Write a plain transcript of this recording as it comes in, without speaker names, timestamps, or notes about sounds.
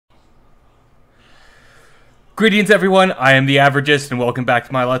Greetings everyone, I am the Averagist and welcome back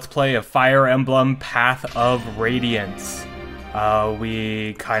to my Let's Play of Fire Emblem Path of Radiance.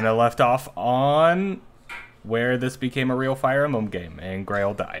 We kind of left off on where this became a real Fire Emblem game and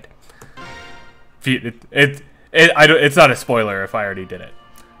Grail died. It's not a spoiler if I already did it.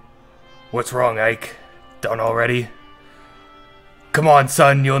 What's wrong, Ike? Done already? Come on,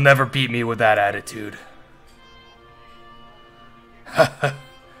 son, you'll never beat me with that attitude. Haha.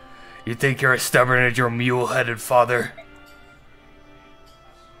 You think you're as stubborn as your mule-headed father?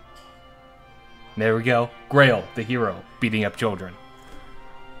 There we go. Grail, the hero, beating up children.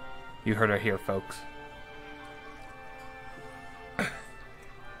 You heard her here, folks.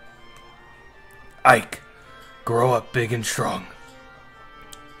 Ike, grow up big and strong.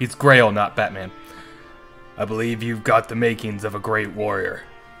 He's Grail, not Batman. I believe you've got the makings of a great warrior.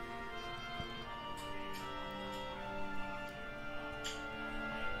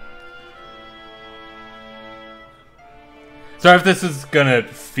 Sorry if this is gonna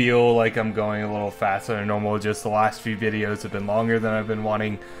feel like I'm going a little faster than normal, just the last few videos have been longer than I've been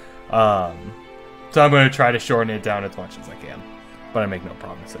wanting. So I'm gonna try to shorten it down as much as I can, but I make no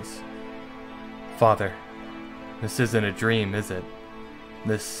promises. Father, this isn't a dream, is it?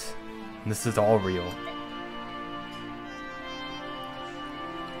 This is all real.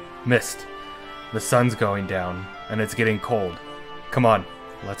 Mist, the sun's going down, and it's getting cold. Come on,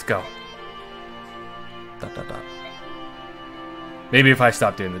 let's go. ... Maybe if I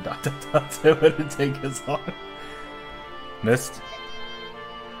stop doing the ... it wouldn't take as long. Mist?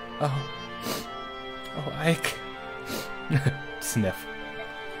 Oh, Ike. Sniff.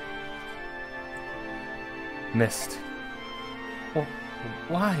 Mist. Well,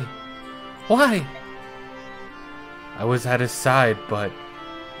 why? Why? I was at his side, but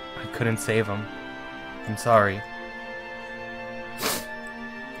I couldn't save him. I'm sorry.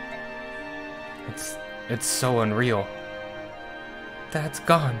 It's so unreal. Dad's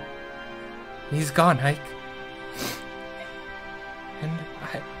gone. He's gone, Ike. And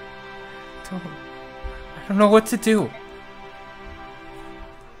I don't know what to do.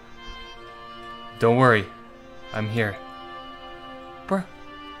 Don't worry. I'm here.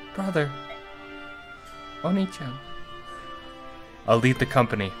 Brother. Oni-chan. I'll lead the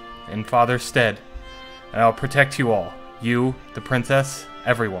company in Father's stead, and I'll protect you all. You, the princess,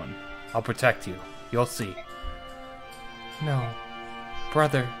 everyone. I'll protect you. You'll see. No.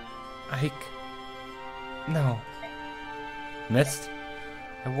 Brother, Ike, no. Mist,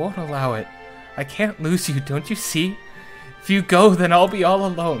 I won't allow it. I can't lose you, don't you see? If you go, then I'll be all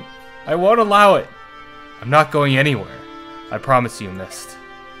alone. I won't allow it. I'm not going anywhere. I promise you, Mist.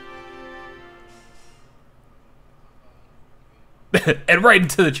 And right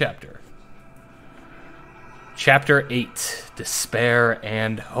into the chapter. Chapter 8, Despair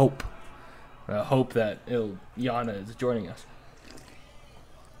and Hope. I hope that Yana is joining us.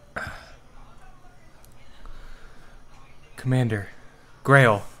 Commander,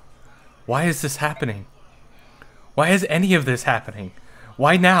 Grail, why is this happening? Why is any of this happening?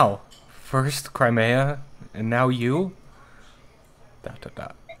 Why now? First Crimea, and now you? ...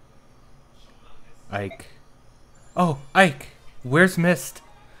 Ike. Oh, Ike, where's Mist?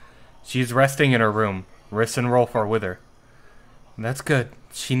 She's resting in her room. Riss and Rolf are with her. That's good.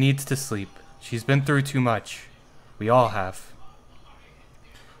 She needs to sleep. She's been through too much. We all have.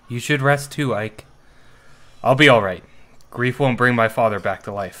 You should rest too, Ike. I'll be alright. Grief won't bring my father back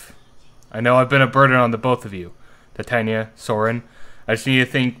to life. I know I've been a burden on the both of you. Titania, Soren. I just need to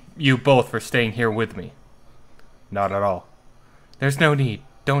thank you both for staying here with me. Not at all. There's no need.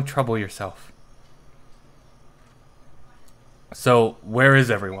 Don't trouble yourself. So, where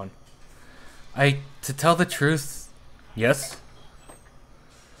is everyone? To tell the truth... Yes?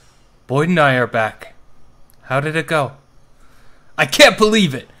 Boyd and I are back. How did it go? I can't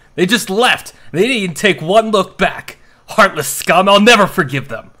believe it! They just left! They didn't even take one look back! Heartless scum, I'll never forgive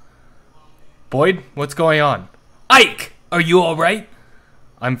them! Boyd, what's going on? Ike! Are you alright?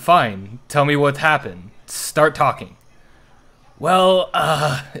 I'm fine. Tell me what happened. Start talking. Well,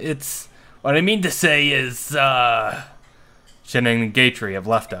 it's... What I mean to say is, Shen and Gatry have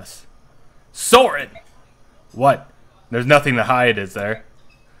left us. Soren! What? There's nothing to hide, is there?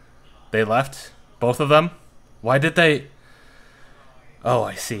 They left? Both of them? Why did they... Oh,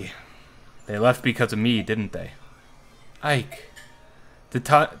 I see. They left because of me, didn't they? Ike.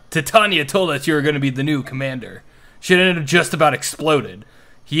 Titania told us you were going to be the new commander. She ended up just about exploded.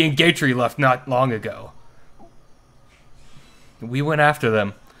 He and Gatry left not long ago. We went after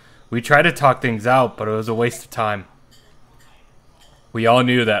them. We tried to talk things out, but it was a waste of time. We all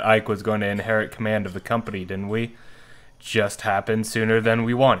knew that Ike was going to inherit command of the company, didn't we? Just happened sooner than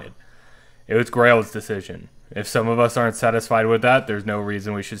we wanted. It was Grail's decision. If some of us aren't satisfied with that, there's no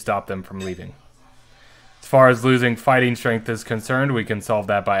reason we should stop them from leaving. As far as losing fighting strength is concerned, we can solve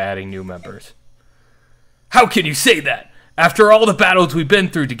that by adding new members. How can you say that? After all the battles we've been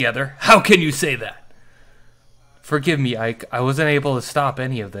through together, how can you say that? Forgive me, Ike. I wasn't able to stop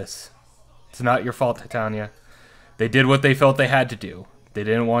any of this. It's not your fault, Titania. They did what they felt they had to do. They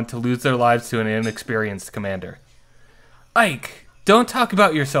didn't want to lose their lives to an inexperienced commander. Ike, don't talk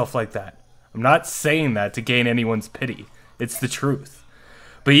about yourself like that. I'm not saying that to gain anyone's pity. It's the truth.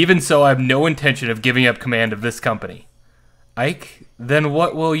 But even so, I have no intention of giving up command of this company. Ike, then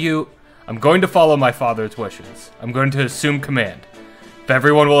what will you... I'm going to follow my father's wishes. I'm going to assume command. If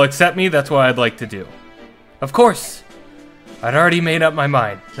everyone will accept me, that's what I'd like to do. Of course. I'd already made up my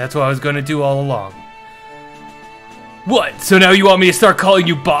mind. That's what I was going to do all along. What? So now you want me to start calling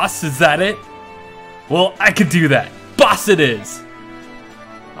you boss? Is that it? Well, I could do that. Boss it is!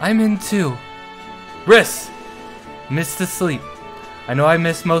 I'm in too. Riss! Missed asleep. I know I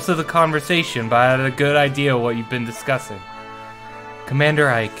missed most of the conversation, but I had a good idea what you've been discussing. Commander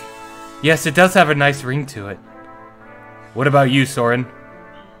Ike. Yes, it does have a nice ring to it. What about you, Soren?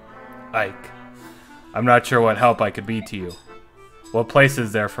 Ike. I'm not sure what help I could be to you. What place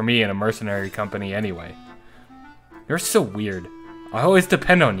is there for me in a mercenary company anyway? You're so weird. I always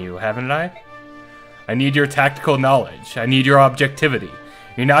depend on you, haven't I? I need your tactical knowledge. I need your objectivity.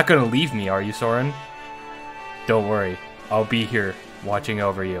 You're not going to leave me, are you, Soren? Don't worry. I'll be here, watching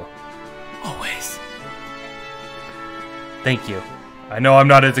over you. Always. Thank you. I know I'm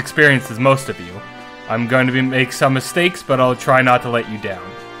not as experienced as most of you. I'm going to make some mistakes, but I'll try not to let you down.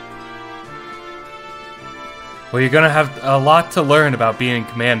 Well, you're going to have a lot to learn about being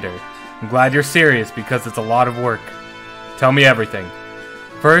commander. I'm glad you're serious because it's a lot of work. Tell me everything.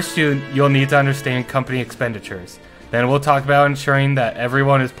 First, you'll need to understand company expenditures. Then we'll talk about ensuring that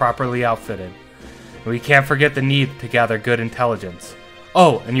everyone is properly outfitted. We can't forget the need to gather good intelligence.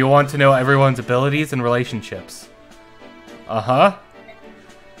 Oh, and you'll want to know everyone's abilities and relationships. Uh-huh.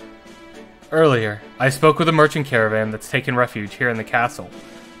 Earlier, I spoke with a merchant caravan that's taken refuge here in the castle.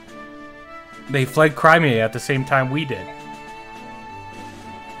 They fled Crimea at the same time we did.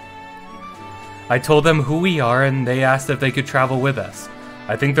 I told them who we are and they asked if they could travel with us.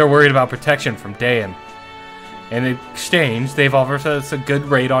 I think they're worried about protection from Dayan. In exchange, they've offered us a good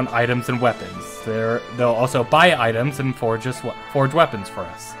rate on items and weapons. They'll also buy items and forge weapons for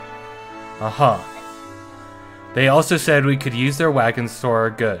us. Uh-huh. They also said we could use their wagons for our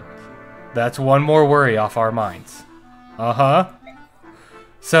good. That's one more worry off our minds. Uh-huh.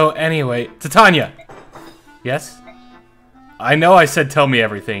 So anyway, Titania! Yes? I know I said tell me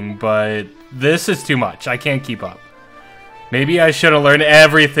everything, but this is too much. I can't keep up. Maybe I should have learned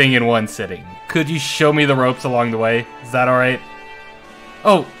everything in one sitting. Could you show me the ropes along the way? Is that alright?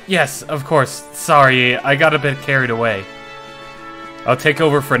 Oh, yes, of course. Sorry, I got a bit carried away. I'll take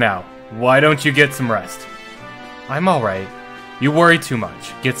over for now. Why don't you get some rest? I'm alright. You worry too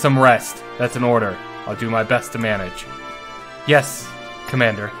much. Get some rest. That's an order. I'll do my best to manage. Yes,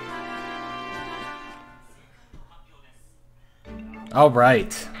 Commander.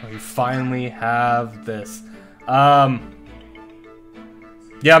 Alright. We finally have this.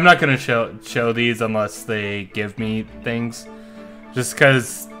 Yeah, I'm not gonna show these unless they give me things. Just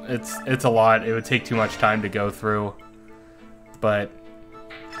because it's a lot. It would take too much time to go through. But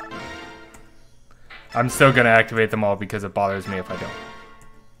I'm still gonna activate them all because it bothers me if I don't.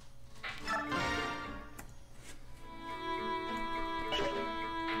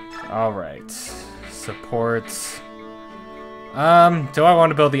 Alright. Supports. Do I want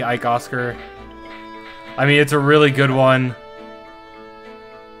to build the Ike Oscar? I mean, it's a really good one.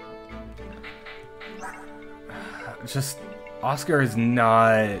 Just, Oscar is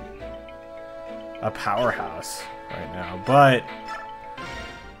not a powerhouse right now, but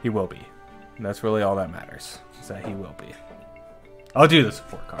he will be. And that's really all that matters, is that he will be. I'll do the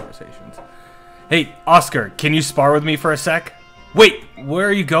support conversations. Hey, Oscar, can you spar with me for a sec? Wait, where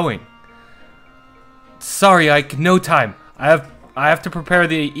are you going? Sorry, Ike, no time. I have to prepare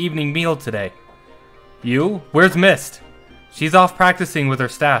the evening meal today. You? Where's Mist? She's off practicing with her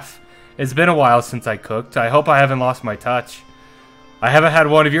staff. It's been a while since I cooked. I hope I haven't lost my touch. I haven't had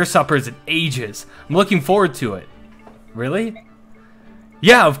one of your suppers in ages. I'm looking forward to it. Really?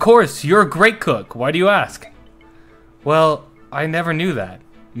 Yeah, of course. You're a great cook. Why do you ask? Well, I never knew that.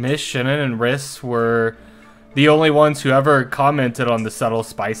 Miss, Shannon, and Riss were the only ones who ever commented on the subtle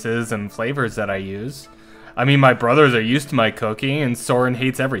spices and flavors that I use. I mean, my brothers are used to my cooking, and Soren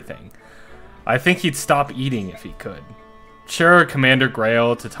hates everything. I think he'd stop eating if he could. Sure, Commander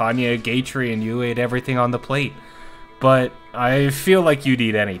Grail, Titania, Gatry, and you ate everything on the plate, but I feel like you'd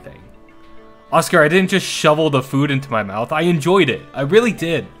eat anything. Oscar, I didn't just shovel the food into my mouth. I enjoyed it. I really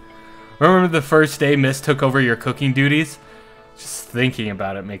did. Remember the first day Miss took over your cooking duties? Just thinking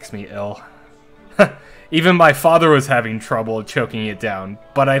about it makes me ill. Even my father was having trouble choking it down,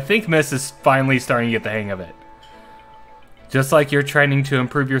 but I think Miss is finally starting to get the hang of it. Just like you're training to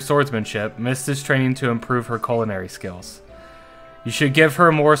improve your swordsmanship, Miss is training to improve her culinary skills. You should give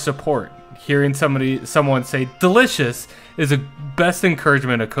her more support. Hearing someone say delicious is the best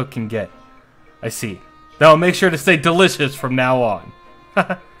encouragement a cook can get. I see. Now make sure to say delicious from now on.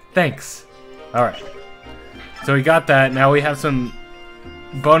 Thanks. Alright. So we got that. Now we have some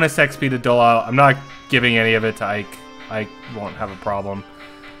bonus XP to dole out. I'm not giving any of it to Ike. Ike won't have a problem.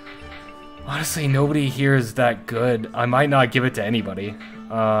 Honestly, nobody here is that good. I might not give it to anybody.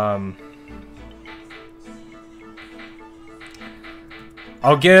 I'll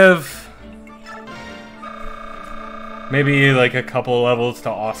give maybe like a couple levels to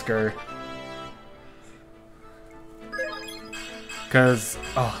Oscar. Because,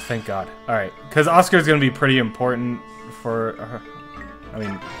 oh, thank God. Alright, because Oscar's going to be pretty important for her. I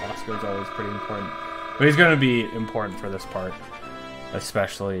mean, Oscar's always pretty important. But he's going to be important for this part.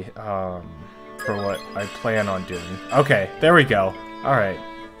 Especially for what I plan on doing. Okay, there we go. Alright.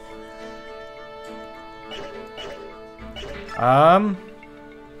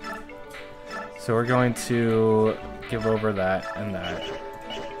 So we're going to give over that and that.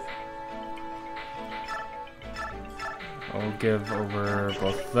 I'll give over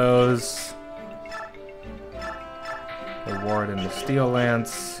both those. The ward and the steel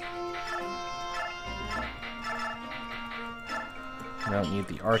lance. I don't need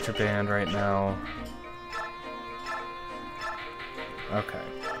the archer band right now. Okay.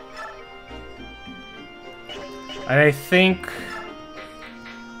 And I think...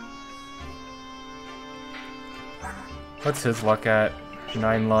 What's his luck at?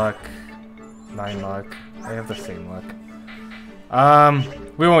 9 luck. 9 luck. I have the same luck.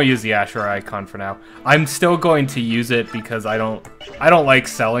 We won't use the Asher icon for now. I'm still going to use it because I don't like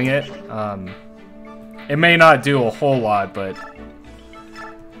selling it. It may not do a whole lot, but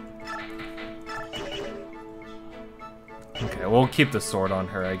okay, we'll keep the sword on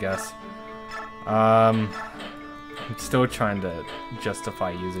her, I guess. I'm still trying to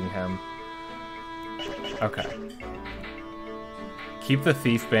justify using him. Okay. Keep the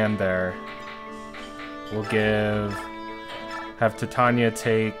thief band there. We'll have Titania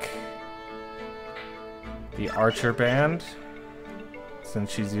take the archer band,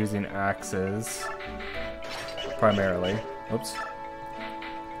 since she's using axes primarily. Oops.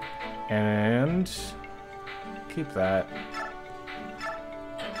 And keep that.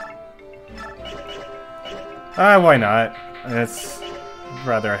 Why not? I'd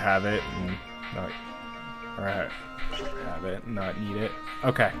rather have it and not, or have it and not need it.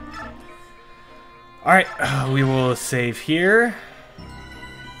 Okay. Alright, we will save here.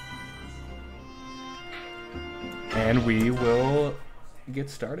 And we will get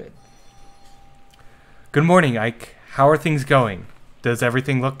started. Good morning, Ike. How are things going? Does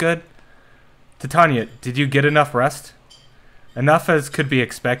everything look good? Titania, did you get enough rest? Enough as could be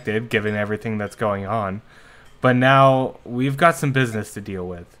expected, given everything that's going on. But now, we've got some business to deal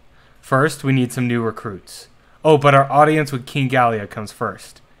with. First, we need some new recruits. Oh, but our audience with King Gallia comes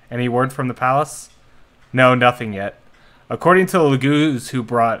first. Any word from the palace? No, nothing yet. According to the Lagoos who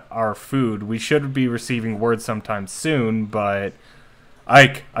brought our food, we should be receiving word sometime soon, but...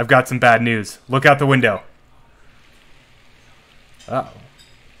 Ike, I've got some bad news. Look out the window. Uh-oh.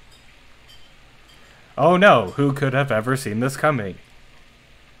 Oh no, who could have ever seen this coming?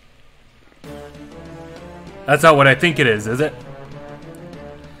 That's not what I think it is it?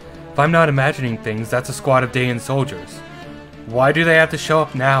 If I'm not imagining things, that's a squad of Daean soldiers. Why do they have to show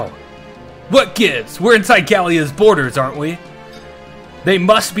up now? What gives? We're inside Gallia's borders, aren't we? They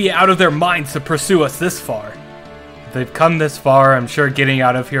must be out of their minds to pursue us this far. If they've come this far, I'm sure getting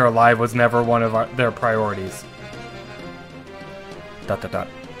out of here alive was never one of their priorities. ...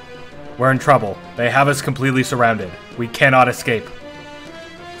 We're in trouble. They have us completely surrounded. We cannot escape.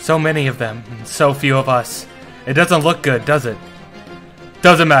 So many of them, and so few of us. It doesn't look good, does it?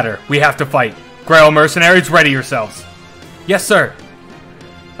 Doesn't matter. We have to fight. Grail mercenaries, ready yourselves. Yes, sir.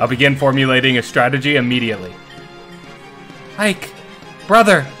 I'll begin formulating a strategy immediately. Ike,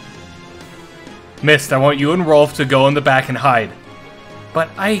 brother. Mist, I want you and Rolf to go in the back and hide. But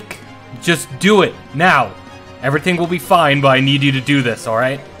Ike, just do it, now. Everything will be fine, but I need you to do this,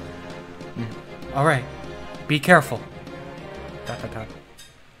 alright? Alright. Be careful. ...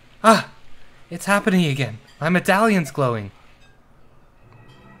 Ah! It's happening again. My medallion's glowing.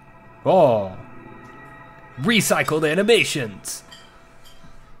 Oh. Recycled animations.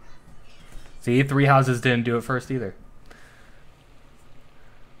 See, 3 houses didn't do it first either.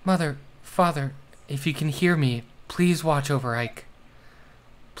 Mother, Father, if you can hear me, please watch over Ike.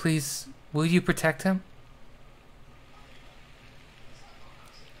 Please, will you protect him?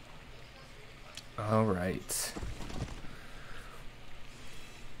 Alright.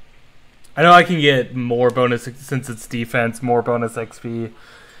 I know I can get more bonus, since it's defense, more bonus XP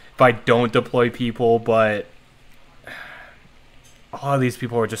if I don't deploy people, but all of these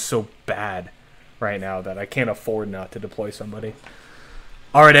people are just so bad right now that I can't afford not to deploy somebody.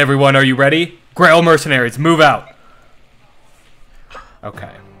 Alright everyone, are you ready? Grail mercenaries, move out!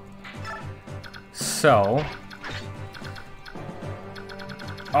 Okay. So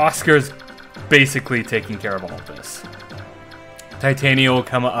Oscar's basically taking care of all of this. Titania will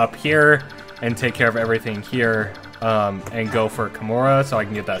come up here and take care of everything here, and go for Kimura so I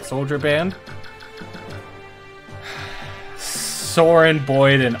can get that soldier band. Soren,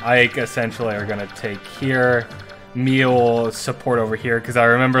 Boyd, and Ike essentially are going to take here. Meal support over here, because I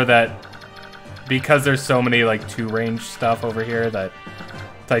remember that because there's so many like 2-range stuff over here that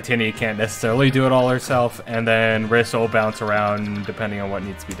Titania can't necessarily do it all herself, and then Riss will bounce around depending on what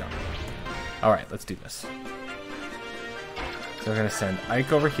needs to be done. Alright, let's do this. So we're going to send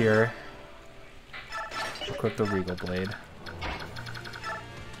Ike over here. Equip the Regal Blade.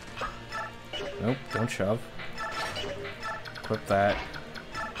 Nope, don't shove. Equip that.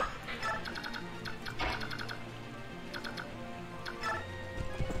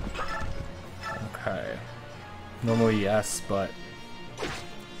 Okay. Normally yes, but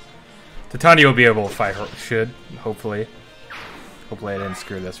Titania will be able to fight her. Should, hopefully. Hopefully I didn't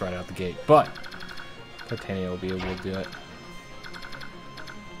screw this right out the gate, but Titania will be able to do it.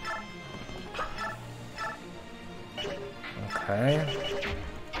 Okay.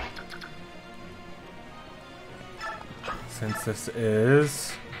 Since this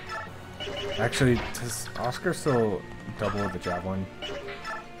is... Actually, does Oscar still double the javelin?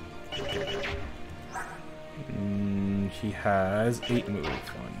 He has 8 move. 1,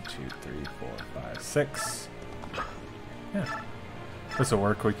 2, 3, 4, 5, 6. Yeah. This'll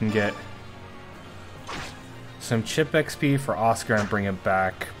work. We can get some chip XP for Oscar and bring him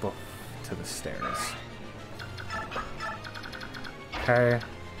back to the stairs. Okay.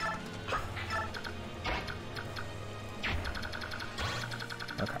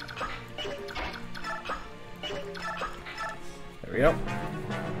 Okay. There we go.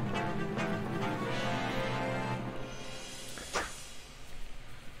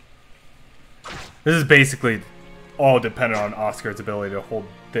 This is basically all dependent on Oscar's ability to hold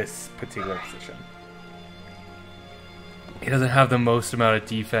this particular position. He doesn't have the most amount of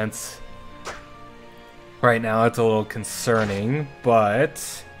defense right now. It's a little concerning,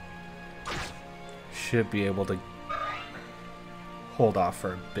 but should be able to hold off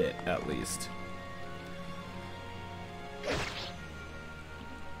for a bit at least.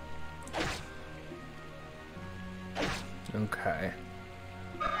 Okay.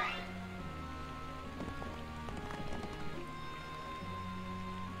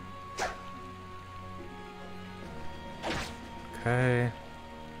 Okay.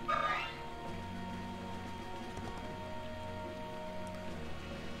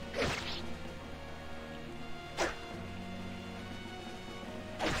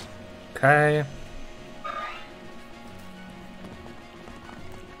 Okay.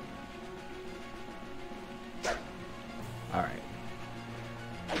 All right.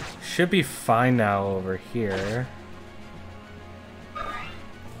 Should be fine now over here.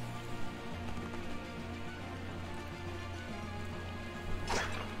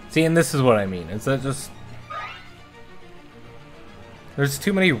 See, and this is what I mean. Is that just... There's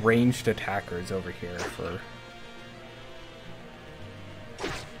too many ranged attackers over here for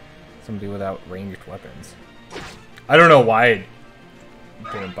somebody without ranged weapons. I don't know why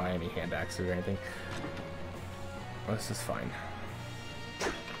I didn't buy any hand axes or anything. Oh, this is fine.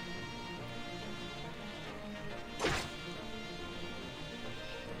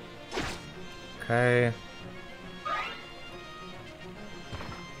 Okay.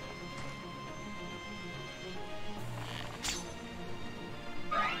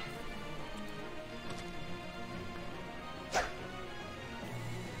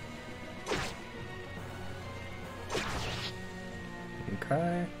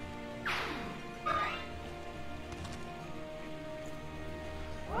 Okay.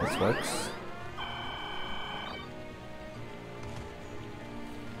 This works.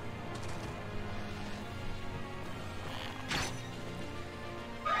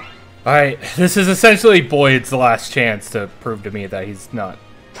 Alright, this is essentially Boyd's last chance to prove to me that he's not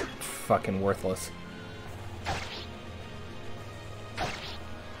fucking worthless.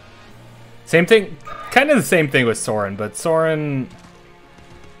 Same thing, kind of the same thing with Soren, but Soren,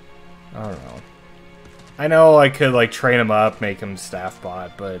 I don't know. I know I could like train him up, make him staff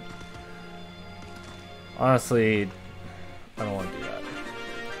bot, but honestly, I don't want to do that.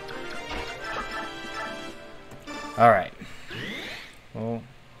 Alright. Well,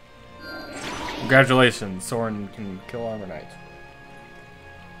 congratulations, Soren can kill Armor Knights.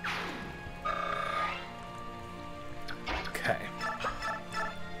 Okay.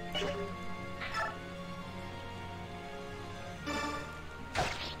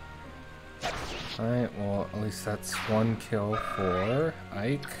 Alright, well, at least that's one kill for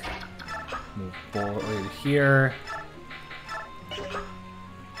Ike. Move forward here.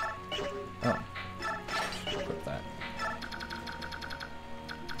 Oh. Put that.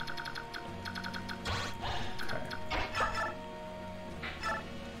 Okay.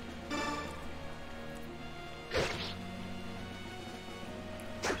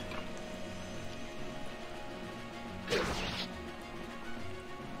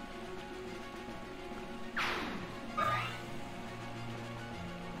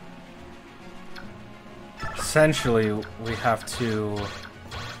 Essentially, we have to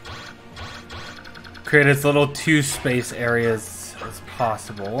create as little two space areas as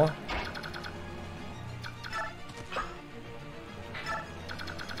possible.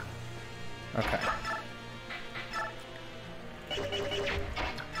 Okay.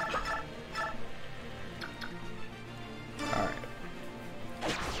 Alright.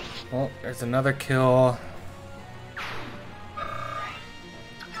 Well, there's another kill.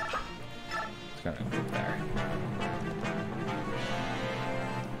 It's gonna go there.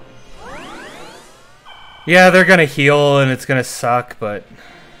 Yeah, they're gonna heal and it's gonna suck, but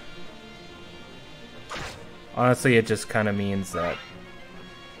honestly, it just kind of means that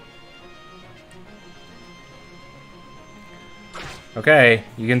okay,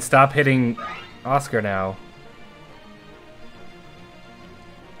 you can stop hitting Oscar now.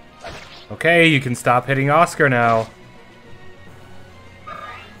 Okay, you can stop hitting Oscar now.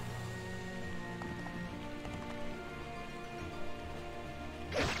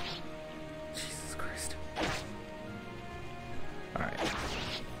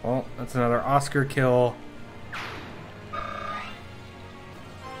 Well, that's another Oscar kill.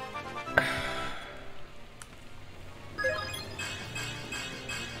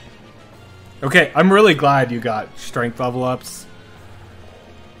 Okay, I'm really glad you got strength level ups.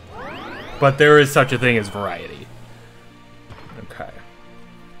 But there is such a thing as variety. Okay.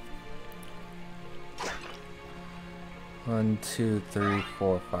 1, 2, 3,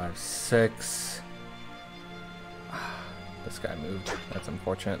 4, 5, 6. This guy moved. That's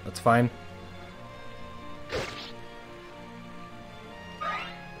unfortunate. That's fine.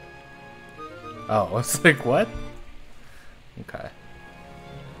 Oh, I was like, what? Okay.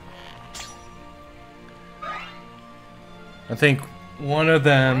 I think one of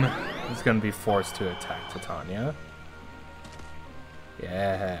them is going to be forced to attack Titania.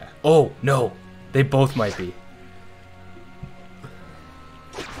 Yeah. Oh, no. They both might be.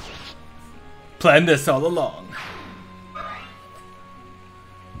 Planned this all along.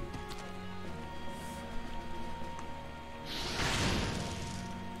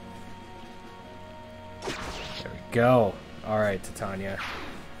 Go. Alright, Titania.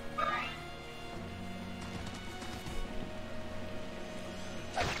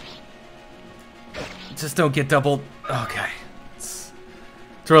 Just don't get doubled. Okay. It's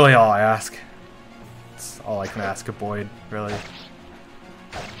really all I ask. It's all I can ask of Boyd, really.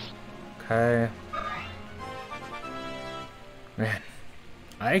 Okay. Man.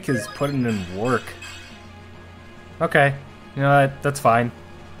 Ike is putting in work. Okay. You know what? That's fine.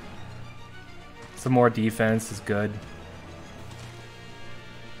 Some more defense is good.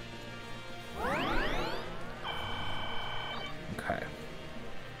 Okay.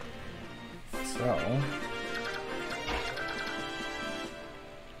 So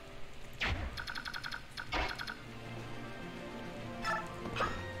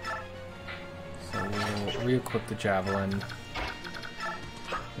we'll re-equip the javelin.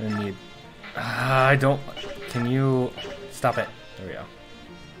 I need. I don't. Can you stop it? There we go.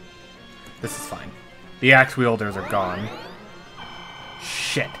 This is fine. The axe wielders are gone.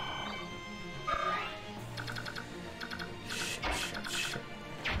 Shit. Shit.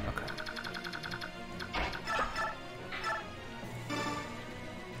 Okay.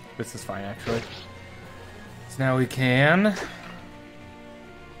 This is fine, actually. So now we can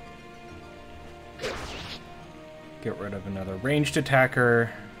get rid of another ranged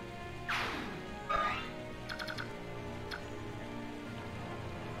attacker.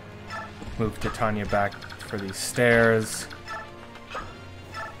 Move Titania back for these stairs.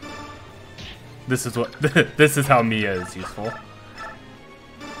 This is what this is how Mia is useful.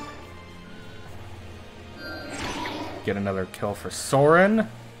 Get another kill for Soren.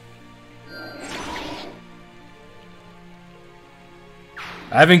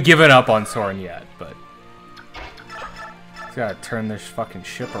 I haven't given up on Soren yet, but gotta turn this fucking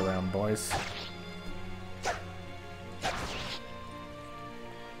ship around, boys.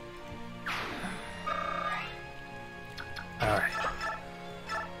 Alright.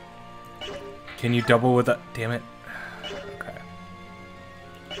 Can you double with a... Damn it. Okay.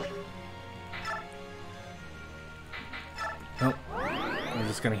 Nope. We're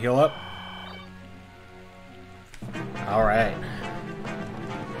just gonna heal up. Alright.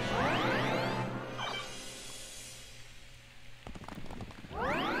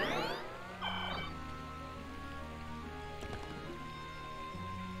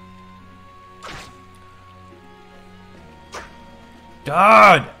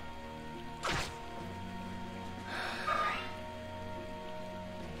 God!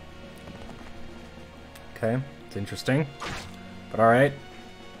 Okay, it's interesting. But alright.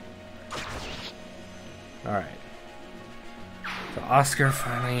 Alright. So Oscar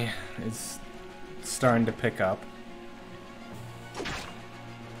finally is starting to pick up.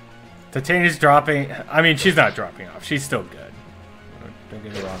 Titania's dropping. I mean, she's not dropping off. She's still good. Don't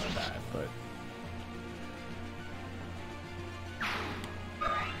get me wrong on that, but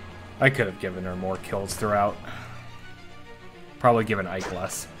I could have given her more kills throughout. Probably given Ike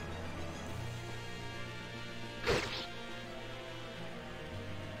less.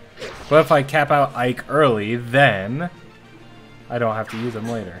 But if I cap out Ike early, then I don't have to use him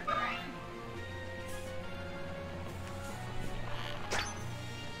later.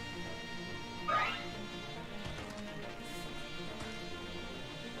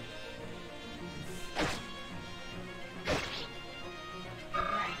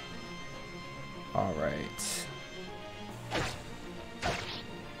 All right.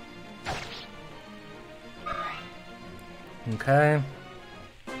 Okay.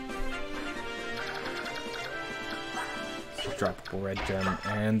 Droppable red gem,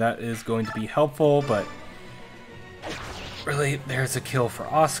 and that is going to be helpful, but really, there's a kill for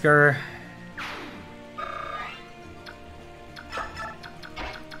Oscar.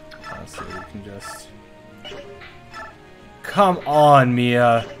 Honestly, we can just... Come on,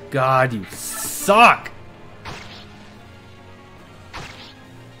 Mia. God, you suck!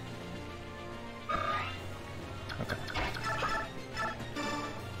 Okay.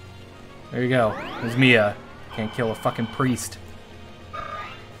 There you go. There's Mia. Can't kill a fucking priest.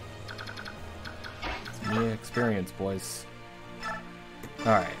 It's Mia experience, boys.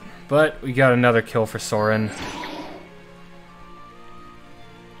 Alright. But we got another kill for Soren.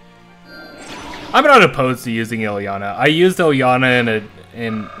 I'm not opposed to using Ilyana. I used Ilyana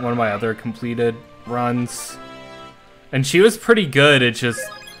in one of my other completed runs. And she was pretty good. It's just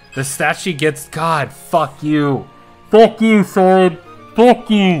the stats she gets. God, fuck you. Fuck you, Soren. Fuck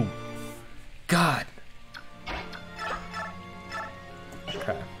you. God.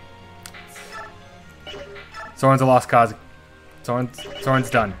 Okay. Soren's a lost cause. Soren's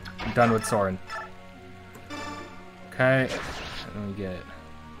done. I'm done with Soren. Okay. Let me get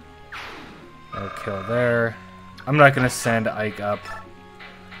no kill there. I'm not gonna send Ike up.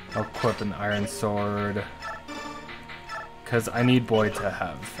 I'll equip an iron sword. Because I need Boyd to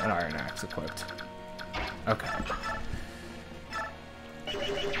have an iron axe equipped. Okay.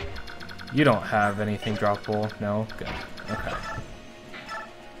 You don't have anything droppable? No? Good. Okay.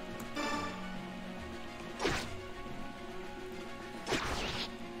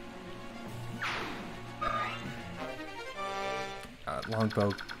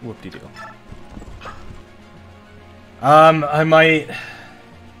 Longbow, whoop-de-doo. I might...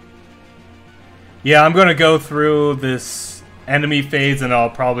 Yeah, I'm gonna go through this enemy phase and I'll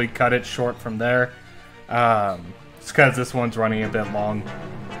probably cut it short from there. It's because this one's running a bit long.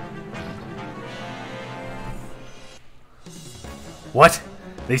 What?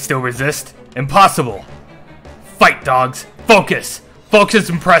 They still resist? Impossible! Fight, dogs! Focus! Focus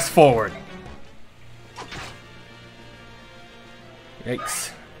and press forward!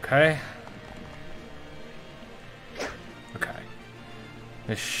 Yikes. Okay. Okay.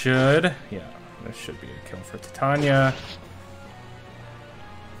 This should... Yeah, this should be a kill for Titania.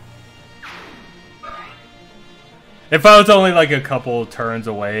 If I was only like a couple turns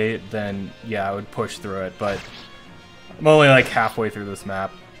away, then yeah, I would push through it, but I'm only like halfway through this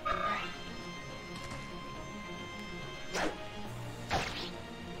map.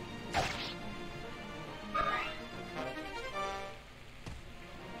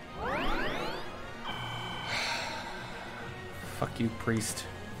 Fuck you, priest.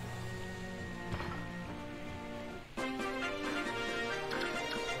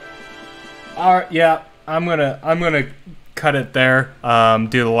 All right, yeah, I'm gonna cut it there.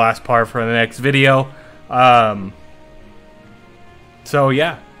 Do the last part for the next video. So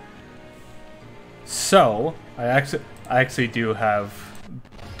yeah. So I actually do have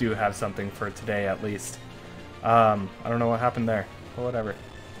something for today at least. I don't know what happened there, but whatever.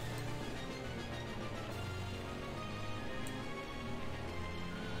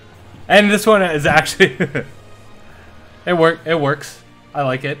 And this one is actually it works. I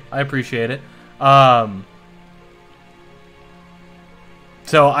like it. I appreciate it. So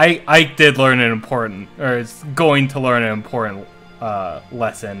I did learn an important, or is going to learn an important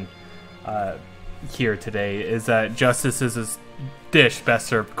lesson here today, is that justice is a dish best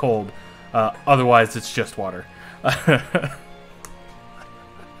served cold. Otherwise, it's just water. I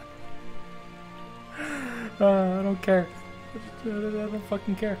don't care. I don't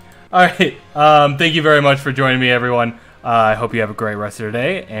fucking care. Alright, thank you very much for joining me, everyone. I hope you have a great rest of your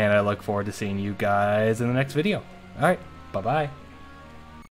day, and I look forward to seeing you guys in the next video. Alright, bye-bye.